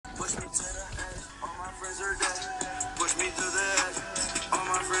The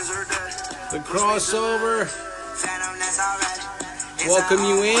crossover. Welcome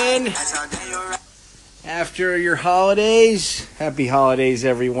you in after your holidays. Happy holidays,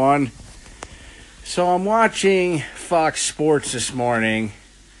 everyone. So I'm watching Fox Sports this morning,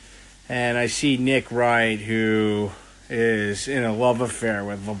 and I see Nick Wright, who is in a love affair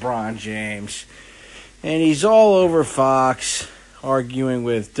with LeBron James. And he's all over Fox, arguing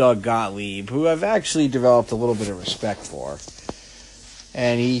with Doug Gottlieb, who I've actually developed a little bit of respect for.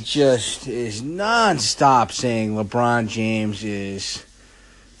 And he just is nonstop saying LeBron James is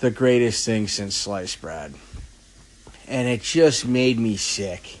the greatest thing since sliced bread. And it just made me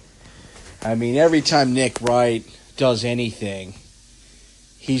sick. I mean, every time Nick Wright does anything,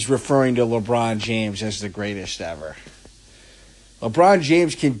 he's referring to LeBron James as the greatest ever. LeBron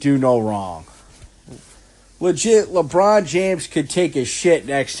James can do no wrong. Legit, LeBron James could take a shit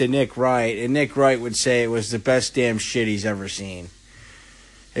next to Nick Wright, and Nick Wright would say it was the best damn shit he's ever seen.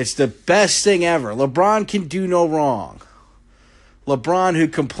 It's the best thing ever. LeBron can do no wrong. LeBron who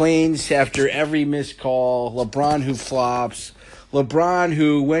complains after every missed call. LeBron who flops. LeBron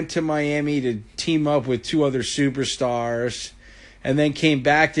who went to Miami to team up with two other superstars and then came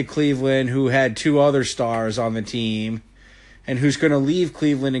back to Cleveland, who had two other stars on the team, and who's going to leave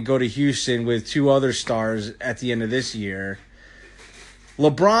Cleveland and go to Houston with two other stars at the end of this year.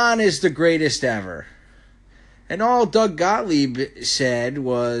 LeBron is the greatest ever. And all Doug Gottlieb said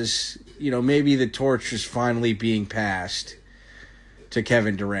was, maybe the torch is finally being passed to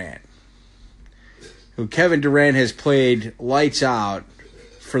Kevin Durant. Who Kevin Durant has played lights out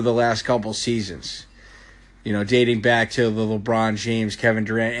for the last couple seasons. Dating back to the LeBron James Kevin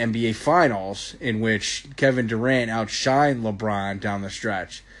Durant NBA Finals, in which Kevin Durant outshined LeBron down the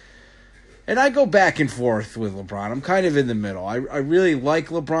stretch. And I go back and forth with LeBron. I'm kind of in the middle. I really like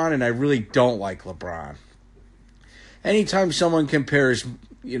LeBron and I really don't like LeBron. Anytime someone compares,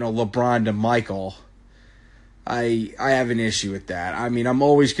 LeBron to Michael, I have an issue with that. I mean, I'm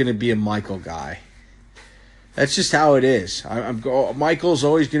always going to be a Michael guy. That's just how it is. Michael's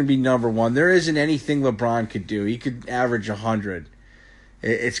always going to be number one. There isn't anything LeBron could do. He could average 100.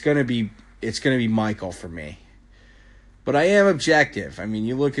 It's going to be Michael for me. But I am objective. I mean,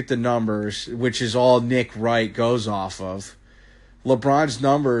 you look at the numbers, which is all Nick Wright goes off of. LeBron's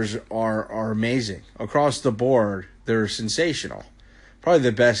numbers are amazing. Across the board, they're sensational. Probably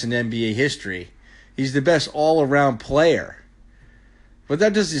the best in NBA history. He's the best all-around player. But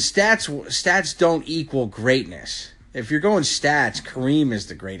that doesn't stats don't equal greatness. If you're going stats, Kareem is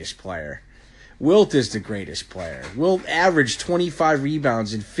the greatest player. Wilt is the greatest player. Wilt averaged 25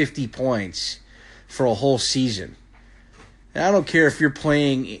 rebounds and 50 points for a whole season. And I don't care if you're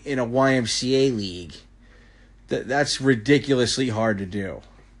playing in a YMCA league. That's ridiculously hard to do.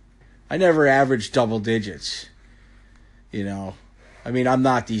 I never averaged double digits. I mean, I'm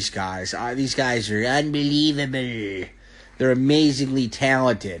not these guys. These guys are unbelievable. They're amazingly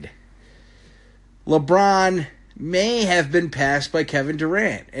talented. LeBron may have been passed by Kevin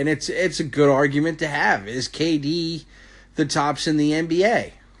Durant, and it's a good argument to have. Is KD the tops in the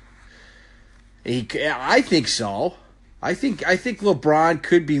NBA? I think so. I think LeBron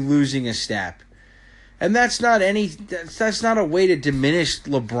could be losing a step. And that's not a way to diminish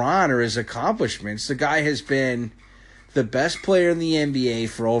LeBron or his accomplishments. The guy has been the best player in the NBA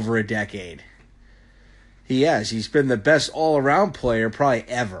for over a decade. He has. He's been the best all-around player probably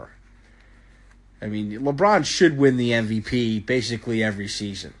ever. I mean, LeBron should win the MVP basically every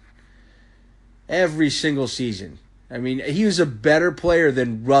season. Every single season. I mean, he was a better player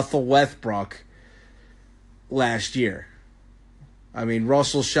than Russell Westbrook last year. I mean,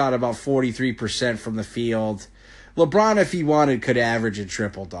 Russell shot about 43% from the field. LeBron, if he wanted, could average a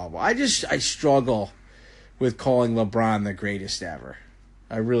triple-double. I struggle with calling LeBron the greatest ever.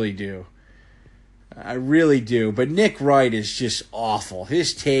 I really do. But Nick Wright is just awful.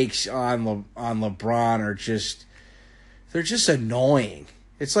 His takes on LeBron are they're just annoying.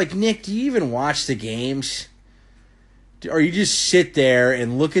 It's like, Nick, do you even watch the games? Or you just sit there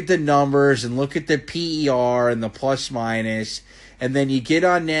and look at the numbers and look at the PER and the plus minus, and then you get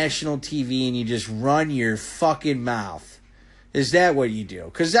on national TV and you just run your fucking mouth? Is that what you do?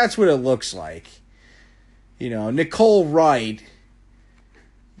 Because that's what it looks like. Nicole Wright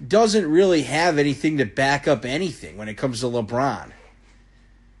doesn't really have anything to back up anything when it comes to LeBron.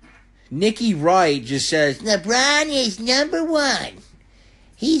 Nikki Wright just says, LeBron is number one.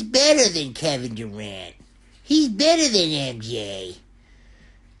 He's better than Kevin Durant. He's better than MJ.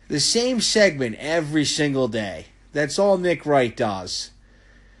 The same segment every single day. That's all Nick Wright does.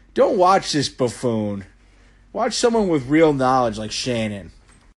 Don't watch this buffoon. Watch someone with real knowledge like Shannon.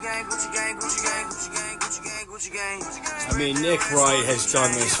 Gang I mean, Nick Wright has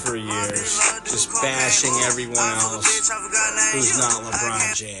done this for years, just bashing everyone else who's not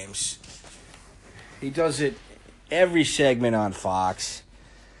LeBron James. He does it every segment on Fox.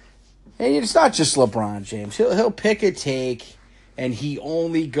 And it's not just LeBron James. He'll pick a take, and he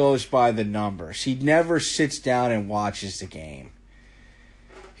only goes by the numbers. He never sits down and watches the game.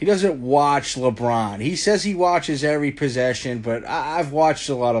 He doesn't watch LeBron. He says he watches every possession, but I've watched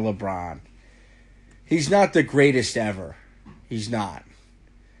a lot of LeBron. He's not the greatest ever. He's not.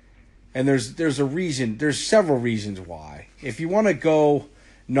 And there's a reason. There's several reasons why. If you want to go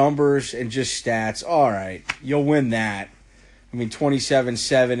numbers and just stats, all right, you'll win that. I mean,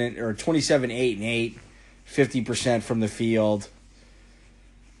 27-7 or 27-8-8, 50% from the field.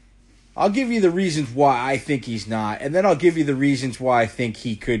 I'll give you the reasons why I think he's not, and then I'll give you the reasons why I think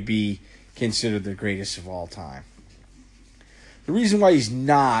he could be considered the greatest of all time. The reason why he's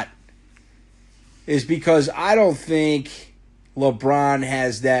not is because I don't think LeBron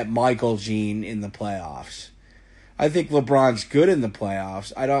has that Michael gene in the playoffs. I think LeBron's good in the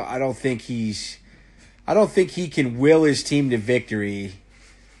playoffs. I don't think he can will his team to victory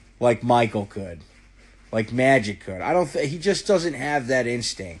like Michael could, like Magic could. He just doesn't have that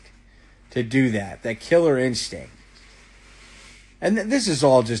instinct to do that killer instinct. And this is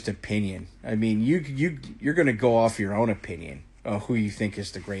all just opinion. I mean, you're going to go off your own opinion of who you think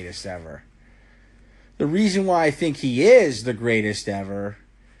is the greatest ever. The reason why I think he is the greatest ever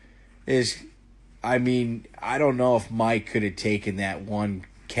is, I mean, I don't know if Mike could have taken that one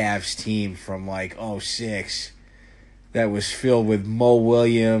Cavs team from like 2006 that was filled with Mo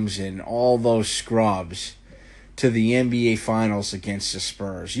Williams and all those scrubs to the NBA Finals against the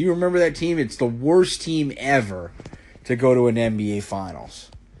Spurs. You remember that team? It's the worst team ever to go to an NBA Finals.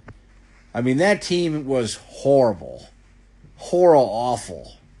 I mean, that team was horrible.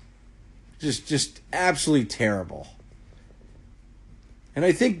 Awful. Just absolutely terrible. And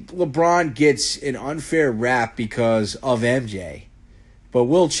I think LeBron gets an unfair rap because of MJ. But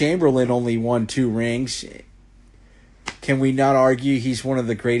Will Chamberlain only won 2 rings. Can we not argue he's one of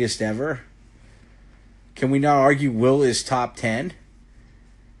the greatest ever? Can we not argue Will is top 10?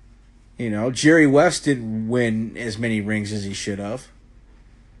 You know, Jerry West didn't win as many rings as he should have.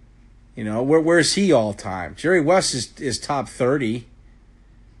 You know, where's he all time? Jerry West is top 30.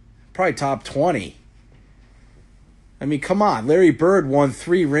 Probably top 20. I mean, come on. Larry Bird won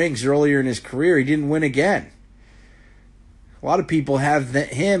 3 rings earlier in his career. He didn't win again. A lot of people have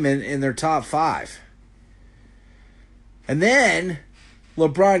him in their top 5. And then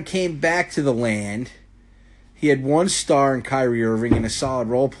LeBron came back to the land. He had 1 star in Kyrie Irving and a solid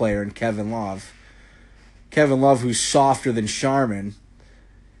role player in Kevin Love. Kevin Love, who's softer than Charmin.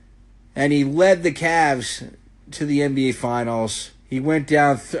 And he led the Cavs to the NBA Finals. He went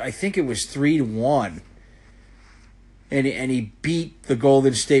down, I think it was 3-1. And he beat the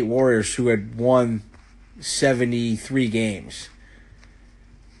Golden State Warriors, who had won 73 games.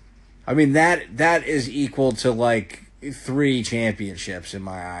 I mean, that is equal to like 3 championships in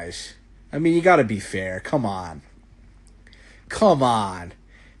my eyes. I mean, you got to be fair. Come on.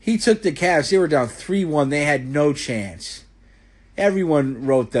 He took the Cavs. They were down 3-1. They had no chance. Everyone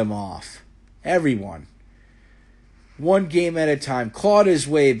wrote them off. Everyone. 1 game at a time. Clawed his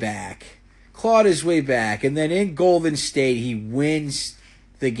way back. And then in Golden State, he wins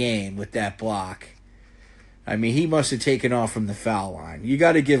the game with that block. I mean, he must have taken off from the foul line. You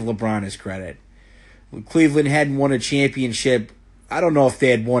got to give LeBron his credit. Cleveland hadn't won a championship. I don't know if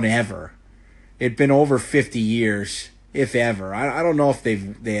they had won ever. It'd been over 50 years, if ever. I don't know if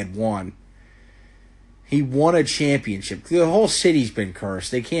they had won. He won a championship. The whole city's been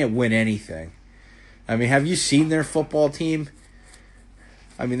cursed. They can't win anything. I mean, have you seen their football team?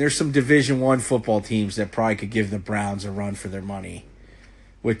 I mean, there's some Division I football teams that probably could give the Browns a run for their money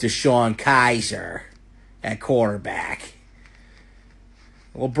with DeShone Kizer at quarterback.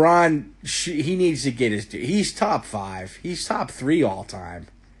 LeBron, he needs to get his due. He's top 5. He's top 3 all time.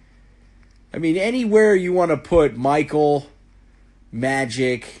 I mean, anywhere you want to put Michael,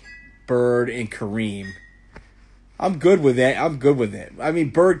 Magic, Bird, and Kareem, I'm good with it. I mean,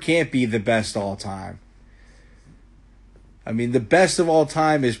 Bird can't be the best all time. I mean, the best of all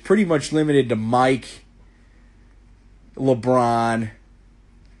time is pretty much limited to Mike, LeBron,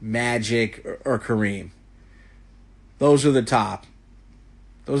 Magic, or Kareem. Those are the top.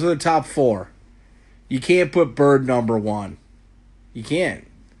 Those are the top 4. You can't put Bird number 1. You can't.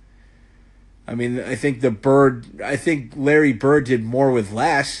 I mean, I think Larry Bird did more with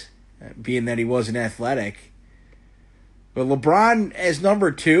less, being that he wasn't athletic. But LeBron as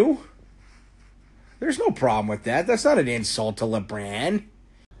number 2, there's no problem with that. That's not an insult to LeBron.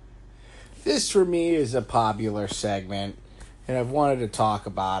 This for me is a popular segment, and I've wanted to talk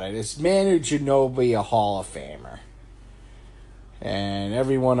about it. Is Manu Ginobili a Hall of Famer? And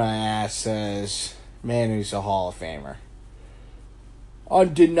everyone I ask says Manu's a Hall of Famer.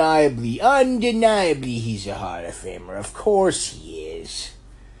 Undeniably, he's a Hall of Famer. Of course he is.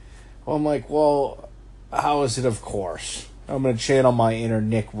 Well, I'm like, well, how is it of course? I'm going to channel my inner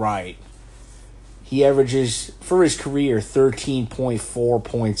Nick Wright. He averages, for his career, 13.4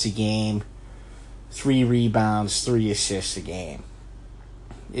 points a game, 3 rebounds, 3 assists a game.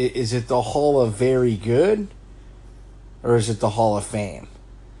 Is it the Hall of Very Good? Or is it the Hall of Fame?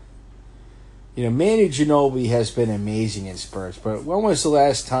 You know, Manu Ginobili has been amazing in Spurs, but when was the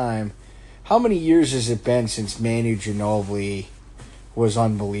last time, how many years has it been since Manu Ginobili was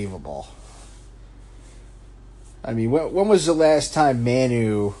unbelievable? I mean, when was the last time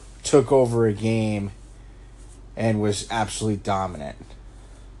Manu took over a game and was absolutely dominant?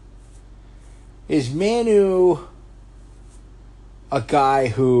 Is Manu a guy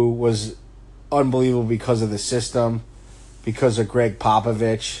who was unbelievable because of the system, because of Greg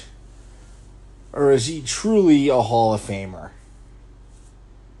Popovich, or is he truly a Hall of Famer?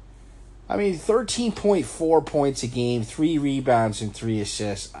 I mean, 13.4 points a game, 3 rebounds, and 3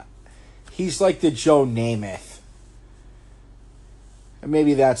 assists. He's like the Joe Namath. And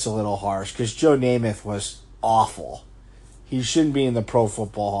maybe that's a little harsh, because Joe Namath was awful. He shouldn't be in the Pro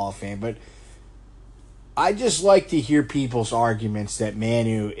Football Hall of Fame. But I just like to hear people's arguments that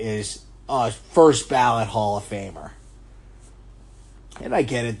Manu is a first ballot Hall of Famer. And I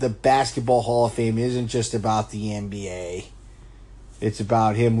get it. The Basketball Hall of Fame isn't just about the NBA. It's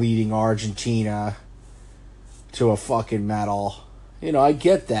about him leading Argentina to a fucking medal. You know, I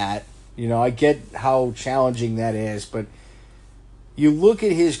get that. You know, I get how challenging that is. But you look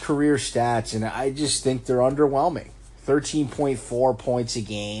at his career stats, and I just think they're underwhelming. 13.4 points a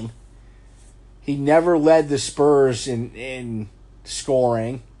game. He never led the Spurs in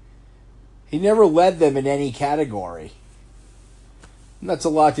scoring. He never led them in any category. And that's a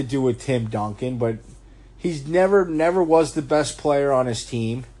lot to do with Tim Duncan, but he's never was the best player on his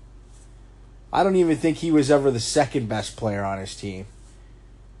team. I don't even think he was ever the second best player on his team.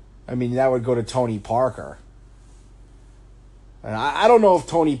 I mean, that would go to Tony Parker. And I don't know if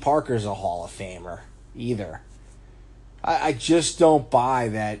Tony Parker's a Hall of Famer either. I just don't buy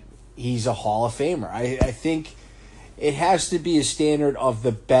that he's a Hall of Famer. I think it has to be a standard of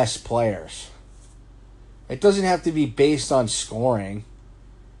the best players. It doesn't have to be based on scoring,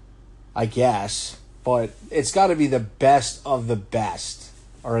 I guess, but it's got to be the best of the best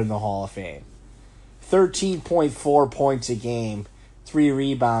are in the Hall of Fame. 13.4 points a game, 3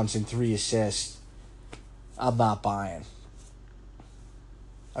 rebounds, and 3 assists. I'm not buying.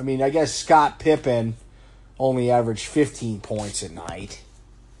 I mean, I guess Scott Pippen only averaged 15 points a night.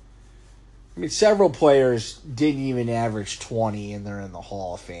 I mean, several players didn't even average 20, and they're in the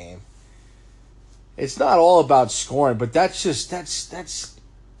Hall of Fame. It's not all about scoring, but that's just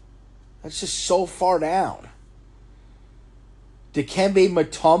so far down. Dikembe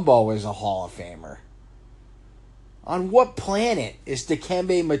Mutombo is a Hall of Famer. On what planet is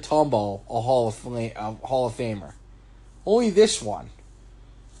Dikembe Mutombo a Hall of Famer? Only this one.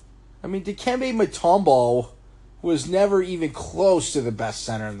 I mean, Dikembe Mutombo was never even close to the best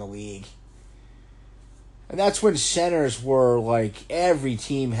center in the league. And that's when centers were like every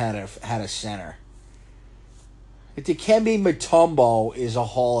team had a center. Dikembe Mutombo is a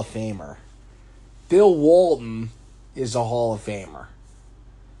Hall of Famer. Bill Walton is a Hall of Famer.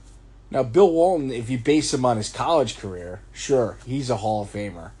 Now, Bill Walton, if you base him on his college career, sure, he's a Hall of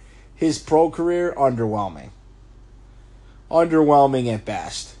Famer. His pro career, underwhelming. Underwhelming at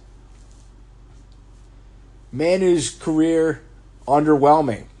best. Manu's career,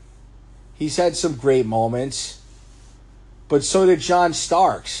 underwhelming. He's had some great moments, but so did John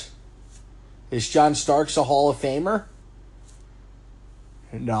Starks. Is John Starks a Hall of Famer?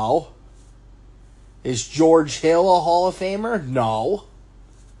 No. Is George Hill a Hall of Famer? No.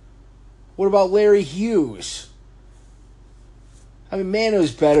 What about Larry Hughes? I mean,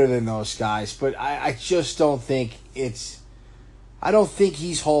 Manu's better than those guys, but I just don't think I don't think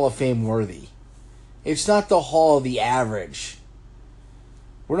he's Hall of Fame worthy. It's not the Hall of the Average.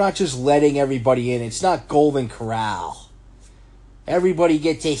 We're not just letting everybody in. It's not Golden Corral. Everybody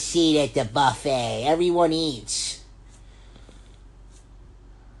gets a seat at the buffet. Everyone eats.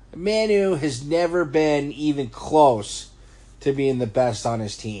 Manu has never been even close to being the best on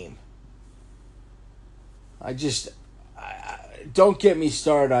his team. Don't get me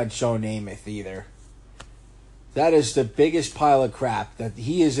started on Joe Namath either. That is the biggest pile of crap that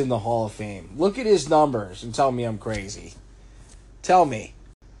he is in the Hall of Fame. Look at his numbers and tell me I'm crazy. Tell me.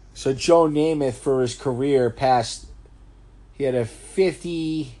 So Joe Namath, for his career, he had a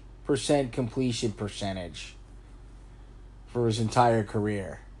 50% completion percentage for his entire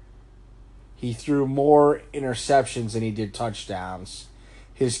career. He threw more interceptions than he did touchdowns.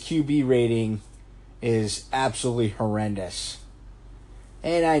 His QB rating is absolutely horrendous.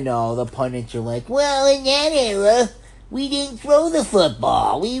 And I know the pundits are like, well, in that era, we didn't throw the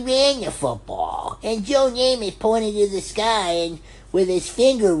football. We ran the football. And Joe Namath pointed to the sky and with his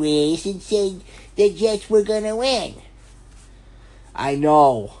finger raised and said the Jets were going to win. I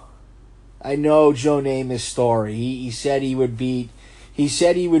know Joe Namath's story. He said he would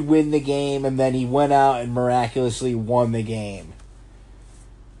win the game, and then he went out and miraculously won the game.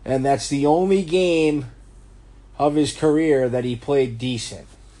 And that's the only game of his career that he played decent.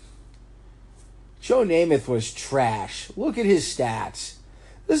 Joe Namath was trash. Look at his stats.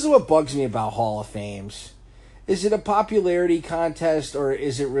 This is what bugs me about Hall of Fames. Is it a popularity contest, or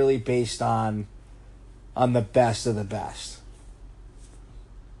is it really based on the best of the best?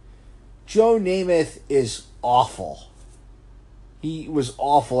 Joe Namath is awful. He was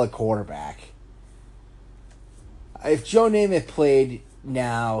awful at quarterback. If Joe Namath played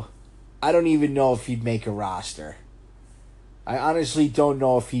now, I don't even know if he'd make a roster. I honestly don't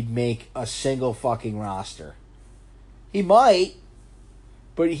know if he'd make a single fucking roster. He might,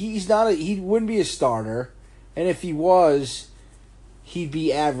 but he wouldn't be a starter, and if he was, he'd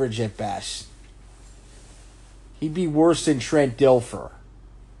be average at best. He'd be worse than Trent Dilfer.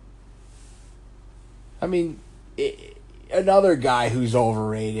 I mean, another guy who's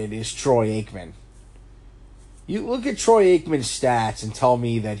overrated is Troy Aikman. You look at Troy Aikman's stats and tell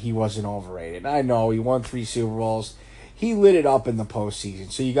me that he wasn't overrated. I know, he won 3 Super Bowls. He lit it up in the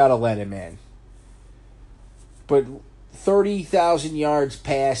postseason, so you got to let him in. But 30,000 yards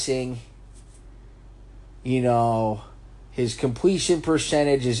passing, his completion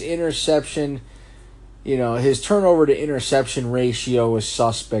percentage, his interception, his turnover to interception ratio was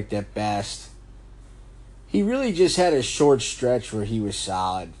suspect at best. He really just had a short stretch where he was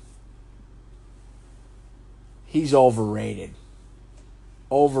solid. He's overrated.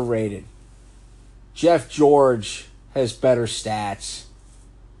 Overrated. Jeff George has better stats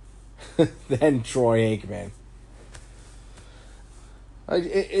than Troy Aikman.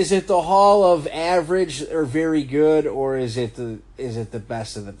 Is it the Hall of average or very good, or is it the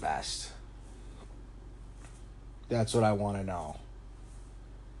best of the best? That's what I want to know.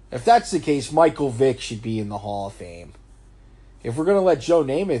 If that's the case, Michael Vick should be in the Hall of Fame. If we're going to let Joe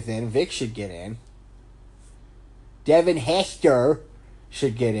Namath in, Vick should get in. Devin Hester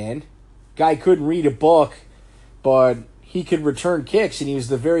should get in. Guy couldn't read a book, but he could return kicks, and he was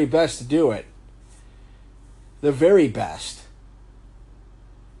the very best to do it. The very best.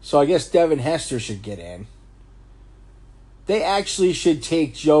 So I guess Devin Hester should get in. They actually should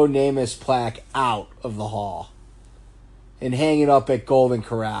take Joe Namath's plaque out of the hall and hang it up at Golden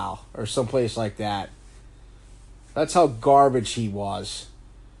Corral or someplace like that. That's how garbage he was.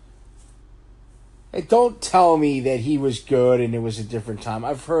 And don't tell me that he was good and it was a different time.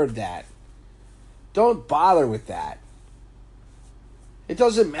 I've heard that. Don't bother with that. It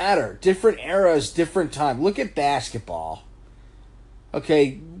doesn't matter. Different eras, different time. Look at basketball.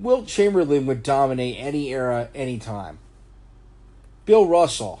 Okay, Wilt Chamberlain would dominate any era, any time. Bill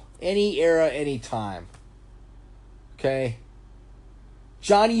Russell, any era, any time. Okay?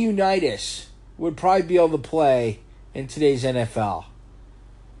 Johnny Unitas would probably be able to play in today's NFL.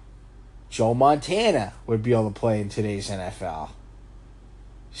 Joe Montana would be able to play in today's NFL.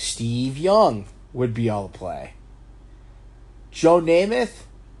 Steve Young would be able to play. Joe Namath?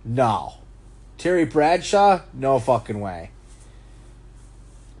 No. Terry Bradshaw? No fucking way.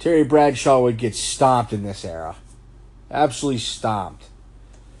 Terry Bradshaw would get stomped in this era. Absolutely stomped.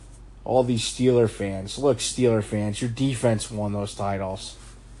 All these Steeler fans. Look, Steeler fans, your defense won those titles.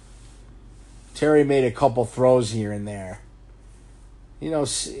 Terry made a couple throws here and there.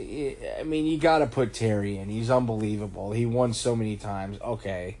 I mean, you got to put Terry in. He's unbelievable. He won so many times.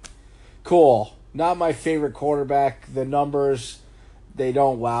 Okay. Cool. Not my favorite quarterback. The numbers, they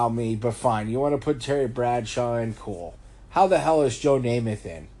don't wow me, but fine. You want to put Terry Bradshaw in? Cool. How the hell is Joe Namath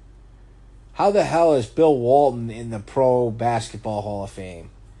in? How the hell is Bill Walton in the Pro Basketball Hall of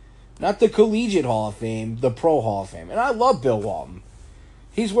Fame? Not the Collegiate Hall of Fame, the Pro Hall of Fame. And I love Bill Walton.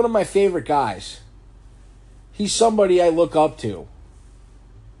 He's one of my favorite guys. He's somebody I look up to.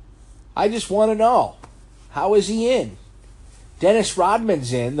 I just want to know, how is he in? Dennis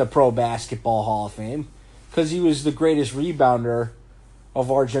Rodman's in the Pro Basketball Hall of Fame because he was the greatest rebounder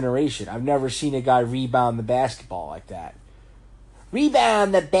of our generation. I've never seen a guy rebound the basketball like that.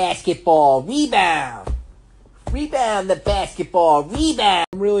 Rebound the basketball. Rebound. Rebound the basketball. Rebound.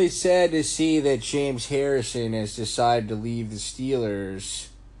 I'm really sad to see that James Harrison has decided to leave the Steelers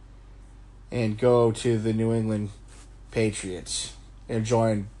and go to the New England Patriots and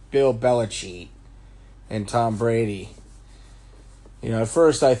join Bill Belichick and Tom Brady. You know, at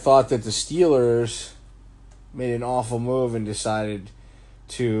first I thought that the Steelers made an awful move and decided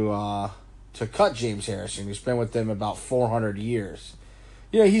to cut James Harrison, who's been with them about 400 years.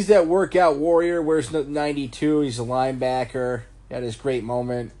 You know, he's that workout warrior, wears 92, he's a linebacker. He had his great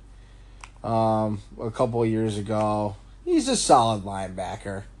moment a couple of years ago. He's a solid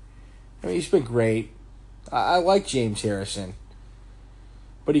linebacker. I mean, he's been great. I like James Harrison.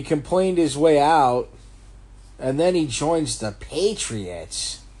 But he complained his way out, and then he joins the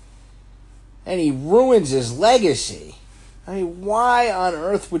Patriots. And he ruins his legacy. I mean, why on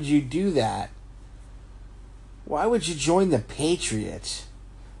earth would you do that? Why would you join the Patriots?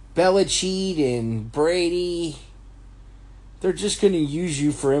 Belichick and Brady, they're just going to use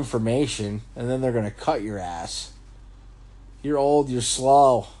you for information, and then they're going to cut your ass. You're old, you're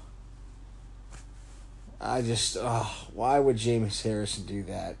slow. Why would James Harrison do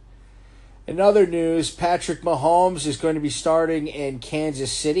that? In other news, Patrick Mahomes is going to be starting in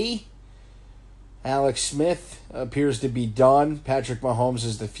Kansas City. Alex Smith appears to be done. Patrick Mahomes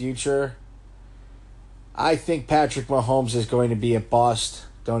is the future. I think Patrick Mahomes is going to be a bust.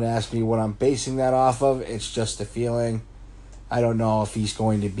 Don't ask me what I'm basing that off of. It's just a feeling. I don't know if he's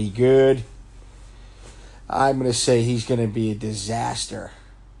going to be good. I'm going to say he's going to be a disaster.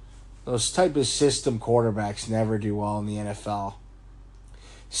 Those type of system quarterbacks never do well in the NFL.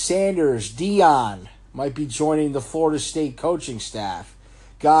 Sanders, Dion, might be joining the Florida State coaching staff.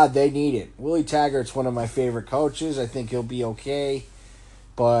 God, they need it. Willie Taggart's one of my favorite coaches. I think he'll be okay.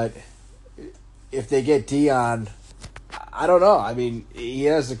 But if they get Dion, I don't know. I mean, he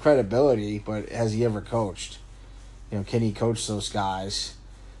has the credibility, but has he ever coached? You know, can he coach those guys?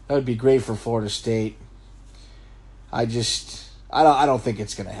 That would be great for Florida State. I don't think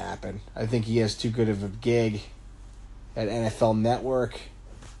it's going to happen. I think he has too good of a gig at NFL Network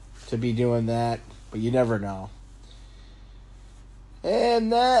to be doing that, but you never know.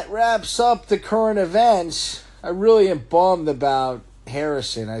 And that wraps up the current events. I really am bummed about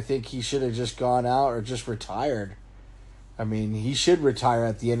Harrison. I think he should have just gone out or just retired. I mean, he should retire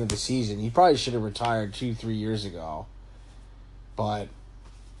at the end of the season. He probably should have retired 2-3 years ago. But,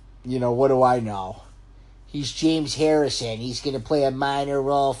 you know, what do I know? He's James Harrison. He's going to play a minor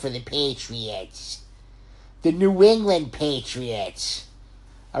role for the Patriots. The New England Patriots.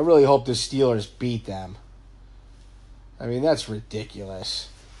 I really hope the Steelers beat them. I mean, that's ridiculous.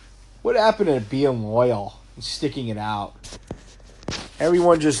 What happened to being loyal and sticking it out?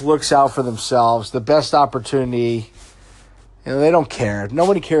 Everyone just looks out for themselves. The best opportunity. You know, they don't care.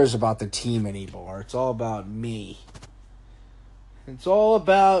 Nobody cares about the team anymore. It's all about me. It's all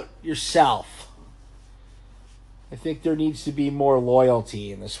about yourself. I think there needs to be more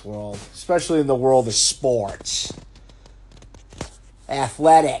loyalty in this world, especially in the world of sports.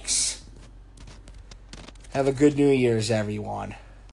 Athletics. Have a good New Year's, everyone.